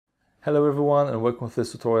Hello everyone and welcome to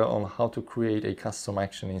this tutorial on how to create a custom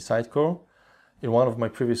action in Sitecore. In one of my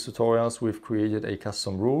previous tutorials we've created a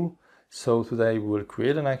custom rule. So today we will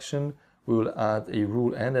create an action, we will add a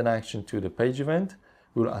rule and an action to the page event.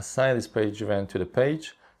 We will assign this page event to the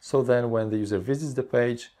page, so then when the user visits the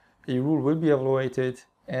page, a rule will be evaluated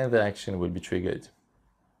and the action will be triggered.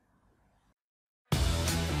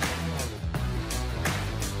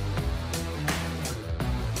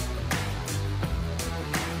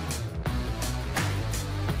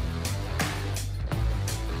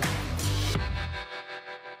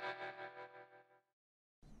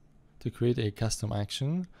 To create a custom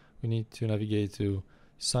action, we need to navigate to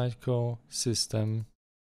Sitecore, System,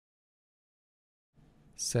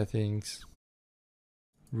 Settings,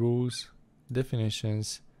 Rules,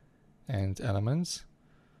 Definitions, and Elements.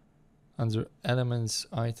 Under Elements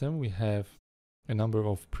item, we have a number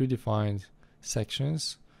of predefined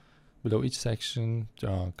sections. Below each section, there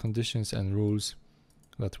are conditions and rules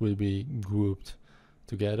that will be grouped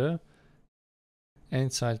together. And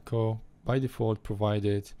Sitecore, by default,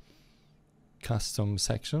 provided custom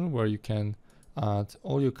section where you can add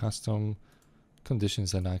all your custom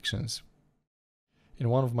conditions and actions. In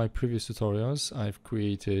one of my previous tutorials, I've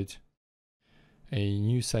created a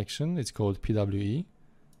new section. It's called PWE,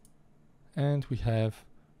 and we have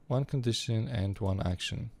one condition and one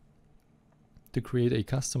action. To create a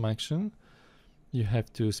custom action, you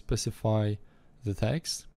have to specify the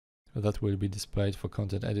text that will be displayed for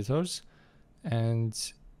content editors, and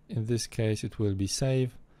in this case it will be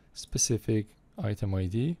save specific item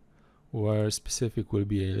ID, where specific will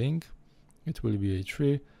be a link, it will be a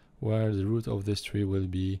tree, where the root of this tree will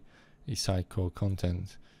be a Sitecore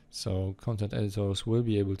content. So content editors will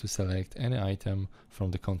be able to select any item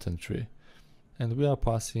from the content tree. And we are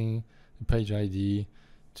passing the page ID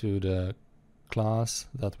to the class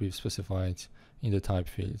that we've specified in the type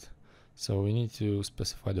field. So we need to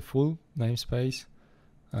specify the full namespace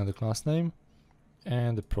and the class name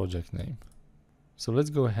and the project name. So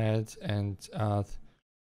let's go ahead and add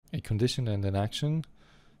a condition and an action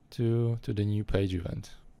to the new page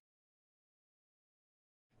event.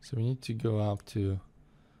 So we need to go up to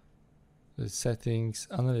the settings,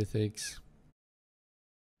 analytics,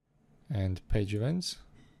 and page events.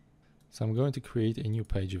 So I'm going to create a new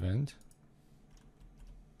page event.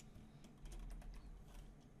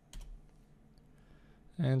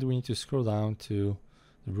 And we need to scroll down to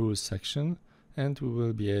the rules section, and we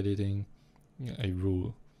will be editing a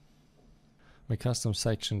rule. My custom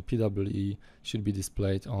section PWE should be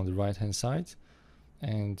displayed on the right hand side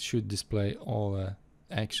and should display all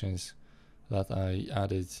actions that I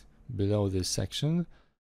added below this section,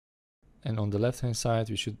 and on the left hand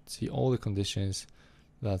side we should see all the conditions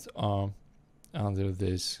that are under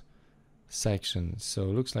this section. So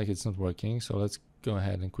it looks like it's not working, so let's go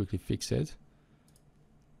ahead and quickly fix it.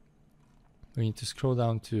 We need to scroll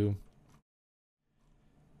down to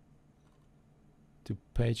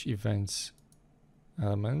page events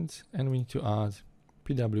element, and we need to add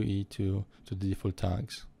PWE to the default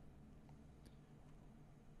tags.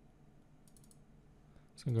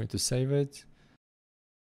 So I'm going to save it.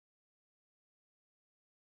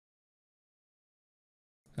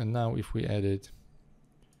 And now if we edit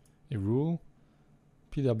a rule,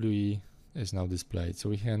 PWE is now displayed. So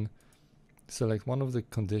we can select one of the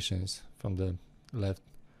conditions from the left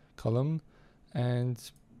column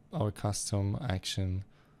and our custom action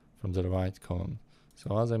from the right column.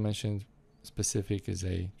 So as I mentioned, specific is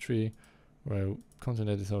a tree where content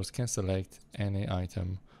editors can select any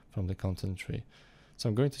item from the content tree. So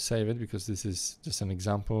I'm going to save it because this is just an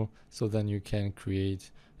example, so then you can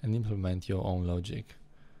create and implement your own logic.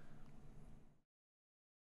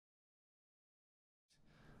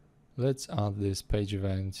 Let's add this page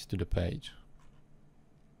event to the page.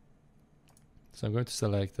 So I'm going to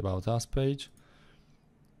select About Us page,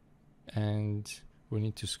 and we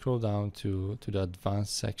need to scroll down to the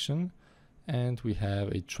advanced section, and we have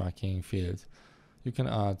a tracking field. You can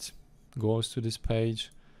add goals to this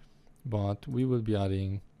page, but we will be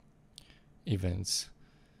adding events.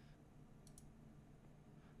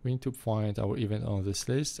 We need to find our event on this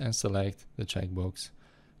list and select the checkbox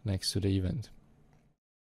next to the event.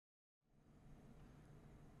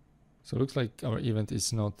 So it looks like our event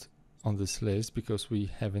is not on this list because we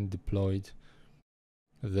haven't deployed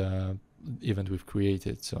the event we've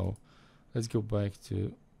created. So let's go back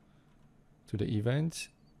to the event,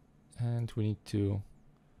 and we need to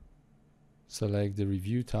select the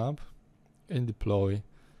review tab and deploy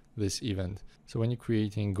this event. So when you're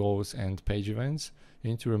creating goals and page events,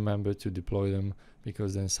 you need to remember to deploy them,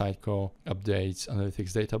 because then Sitecore updates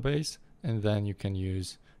analytics database, and then you can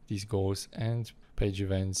use these goals and page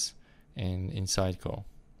events in Sitecore.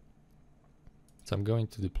 So I'm going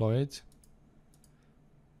to deploy it.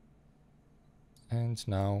 And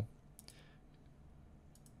now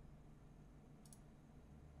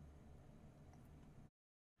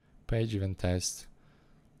page event test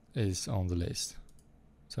is on the list.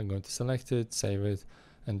 So I'm going to select it, save it,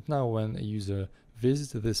 and now when a user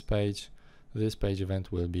visits this page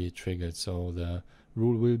event will be triggered. So the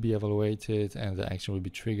rule will be evaluated and the action will be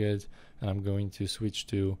triggered. And I'm going to switch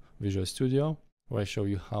to Visual Studio, where I show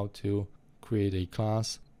you how to create a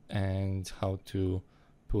class and how to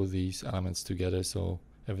pull these elements together so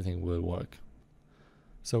everything will work.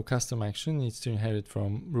 So custom action needs to inherit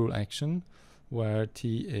from rule action, where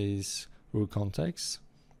T is rule context,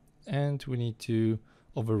 and we need to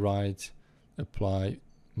override apply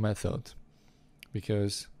method,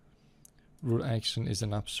 because rule action is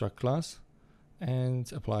an abstract class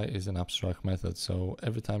and apply is an abstract method. So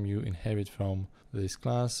every time you inherit from this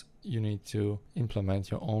class, you need to implement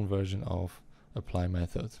your own version of apply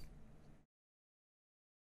method.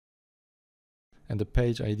 And the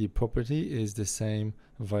page ID property is the same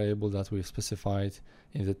variable that we specified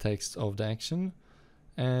in the text of the action,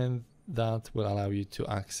 and that will allow you to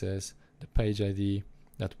access the page ID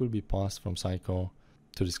that will be passed from Sitecore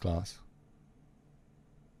to this class.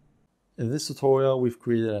 In this tutorial, we've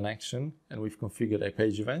created an action and we've configured a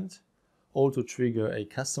page event, all to trigger a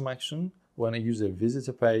custom action when a user visits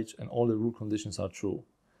a page and all the rule conditions are true.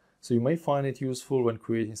 So you may find it useful when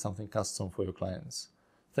creating something custom for your clients.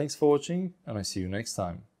 Thanks for watching, and I see you next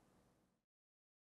time.